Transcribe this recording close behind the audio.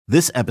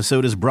This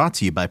episode is brought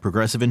to you by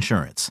Progressive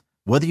Insurance.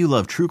 Whether you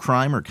love true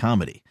crime or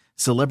comedy,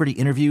 celebrity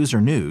interviews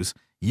or news,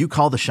 you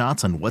call the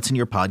shots on what's in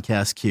your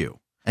podcast queue.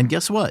 And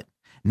guess what?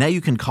 Now you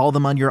can call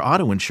them on your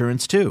auto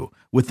insurance too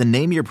with the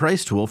Name Your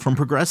Price tool from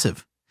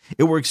Progressive.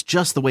 It works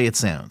just the way it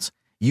sounds.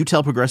 You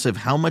tell Progressive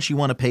how much you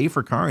want to pay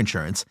for car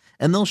insurance,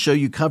 and they'll show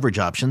you coverage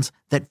options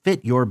that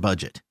fit your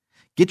budget.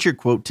 Get your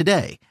quote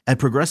today at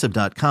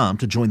Progressive.com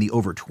to join the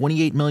over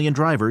 28 million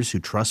drivers who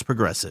trust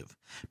Progressive.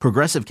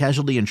 Progressive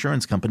Casualty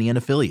Insurance Company and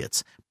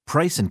Affiliates.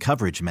 Price and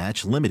coverage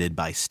match limited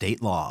by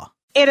state law.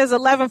 It is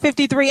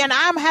 11:53, and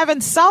I'm having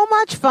so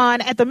much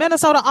fun at the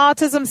Minnesota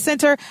Autism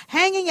Center,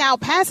 hanging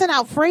out, passing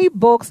out free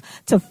books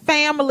to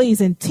families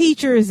and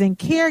teachers and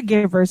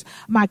caregivers.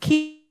 My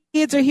kids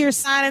are here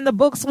signing the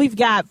books. We've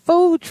got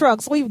food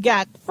trucks. We've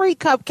got free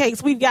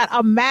cupcakes. We've got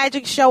a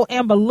magic show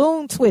and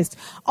balloon twist,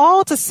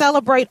 all to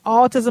celebrate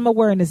autism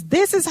awareness.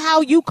 This is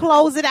how you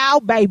close it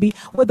out, baby,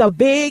 with a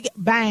big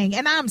bang.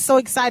 And I'm so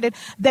excited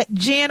that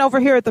Jen over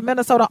here at the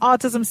Minnesota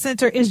Autism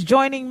Center is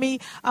joining me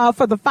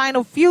for the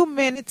final few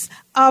minutes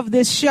of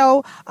this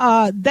show.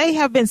 They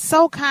have been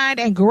so kind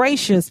and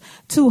gracious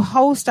to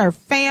host our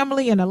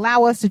family and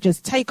allow us to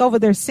just take over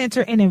their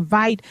center and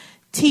invite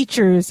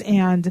teachers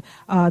and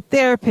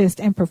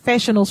therapists and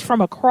professionals from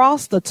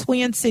across the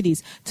Twin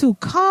Cities to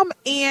come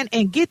in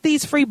and get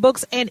these free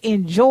books and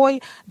enjoy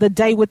the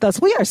day with us.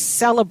 We are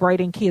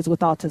celebrating kids with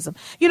autism.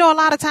 You know, a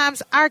lot of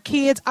times our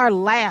kids are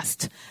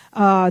last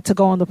to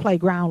go on the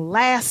playground,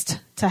 last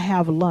to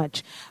have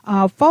lunch.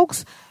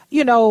 Folks,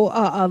 you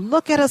know,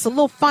 look at us a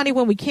little funny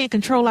when we can't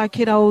control our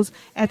kiddos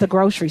at the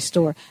grocery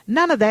store.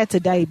 None of that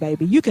today,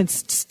 baby. You can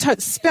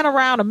spin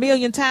around a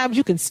million times.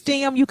 You can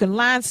stem. You can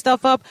line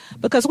stuff up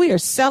because we are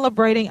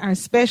celebrating our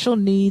special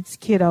needs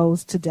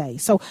kiddos today.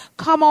 So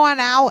come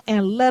on out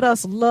and let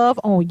us love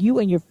on you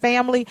and your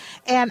family.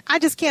 And I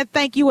just can't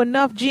thank you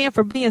enough, Jen,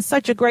 for being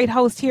such a great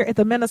host here at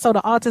the Minnesota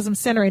Autism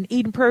Center in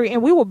Eden Prairie.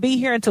 And we will be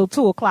here until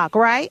 2 o'clock,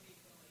 right?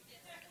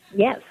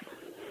 Yes.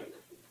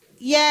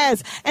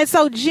 Yes. And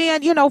so,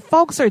 Jen, you know,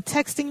 folks are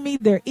texting me,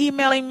 they're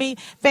emailing me,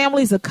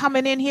 families are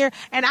coming in here,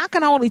 and I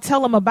can only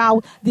tell them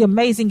about the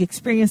amazing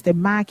experience that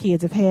my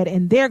kids have had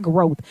in their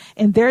growth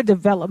and their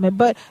development.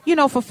 But, you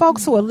know, for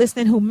folks who are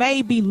listening who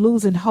may be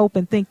losing hope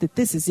and think that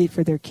this is it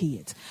for their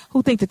kids,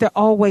 who think that they're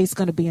always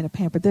going to be in a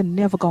pamper, they're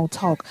never going to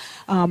talk,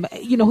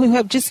 you know, who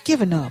have just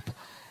given up.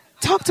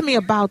 Talk to me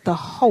about the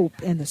hope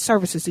and the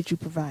services that you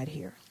provide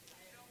here.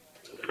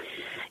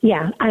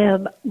 Yeah,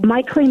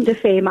 my claim to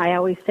fame, I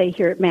always say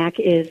here at MAC,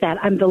 is that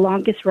I'm the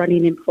longest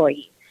running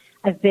employee.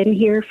 I've been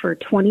here for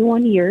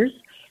 21 years.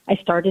 I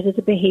started as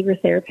a behavior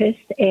therapist,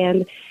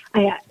 and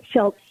I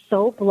felt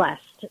so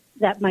blessed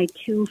that my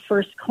two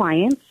first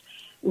clients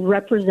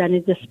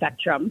represented the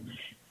spectrum.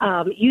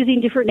 Using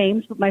different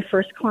names, but my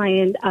first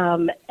client,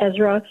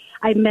 Ezra,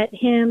 I met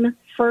him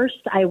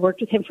first. I worked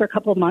with him for a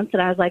couple of months,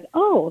 and I was like,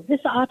 oh, this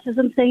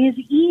autism thing is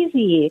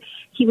easy.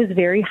 He was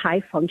very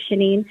high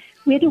functioning.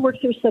 We had to work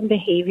through some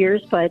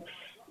behaviors, but,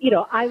 you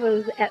know, I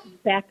was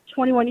back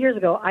 21 years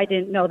ago, I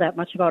didn't know that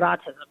much about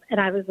autism. And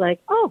I was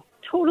like, oh,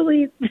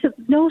 totally,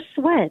 no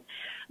sweat.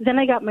 Then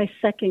I got my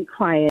second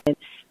client,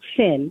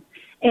 Finn.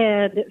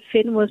 And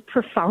Finn was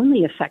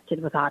profoundly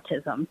affected with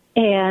autism.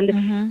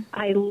 And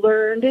I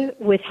learned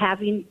with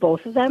having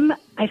both of them,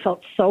 I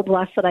felt so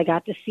blessed that I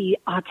got to see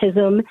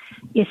autism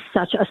is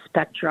such a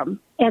spectrum.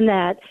 And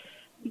that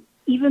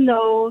even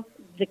though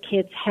the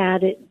kids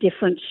had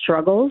different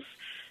struggles,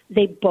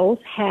 they both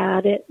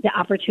had the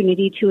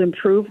opportunity to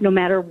improve no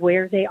matter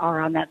where they are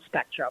on that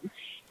spectrum.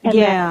 And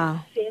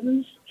that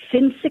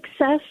Finn's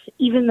success,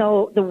 even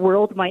though the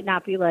world might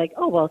not be like,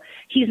 oh, well,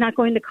 he's not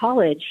going to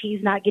college,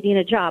 he's not getting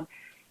a job,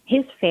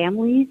 his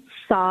family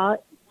saw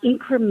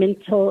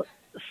incremental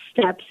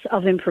steps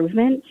of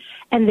improvement,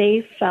 and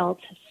they felt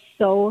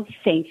so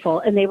thankful,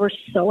 and they were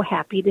so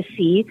happy to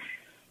see,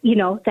 you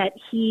know, that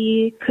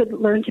he could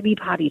learn to be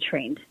potty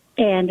trained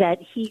and that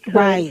he could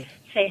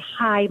say,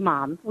 hi,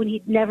 Mom, when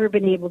he'd never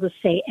been able to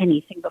say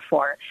anything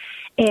before.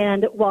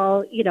 And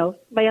while, you know,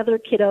 my other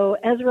kiddo,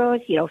 Ezra,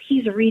 you know,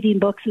 he's reading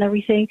books and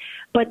everything,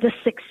 but the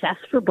success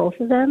for both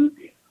of them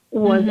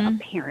was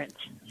apparent.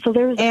 So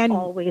there was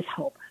always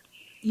hope.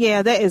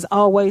 Yeah, there is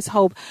always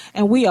hope.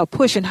 And we are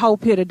pushing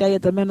hope here today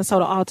at the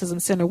Minnesota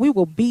Autism Center. We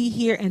will be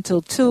here until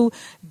 2.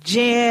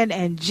 Jen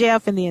and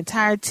Jeff and the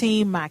entire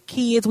team, my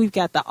kids, we've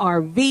got the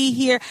RV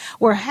here.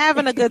 We're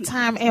having a good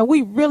time, and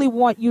we really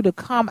want you to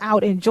come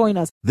out and join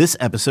us. This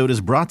episode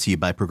is brought to you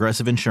by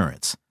Progressive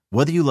Insurance.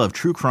 Whether you love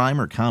true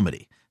crime or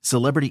comedy,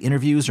 celebrity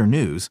interviews or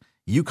news,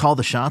 you call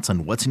the shots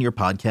on what's in your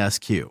podcast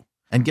queue.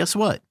 And guess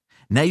what?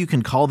 Now you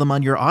can call them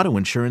on your auto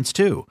insurance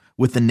too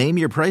with the Name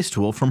Your Price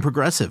tool from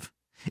Progressive.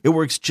 It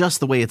works just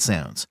the way it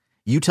sounds.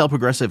 You tell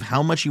Progressive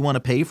how much you want to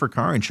pay for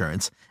car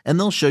insurance, and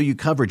they'll show you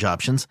coverage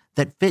options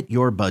that fit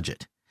your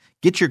budget.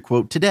 Get your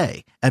quote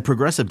today at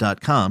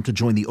Progressive.com to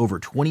join the over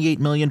 28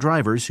 million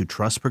drivers who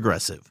trust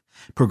Progressive.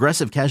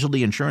 Progressive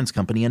Casualty Insurance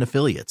Company and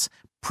Affiliates.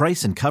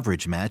 Price and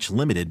coverage match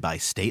limited by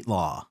state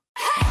law.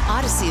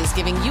 Odyssey is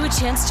giving you a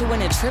chance to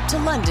win a trip to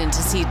London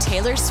to see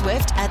Taylor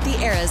Swift at the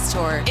Eras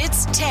Tour.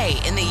 It's Tay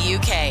in the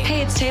UK.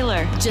 Hey, it's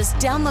Taylor. Just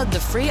download the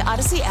free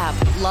Odyssey app,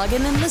 log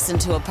in and listen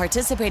to a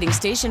participating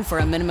station for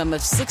a minimum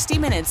of 60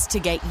 minutes to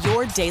get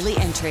your daily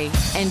entry.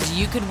 And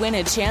you could win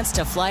a chance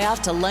to fly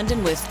off to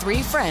London with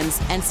 3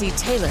 friends and see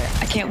Taylor.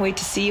 I can't wait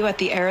to see you at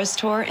the Eras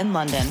Tour in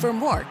London. For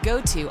more,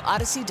 go to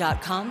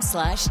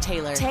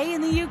odyssey.com/Taylor. Tay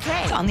in the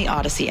UK. It's on the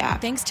Odyssey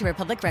app. Thanks to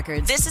Republic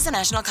Records. This is a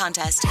national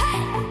contest.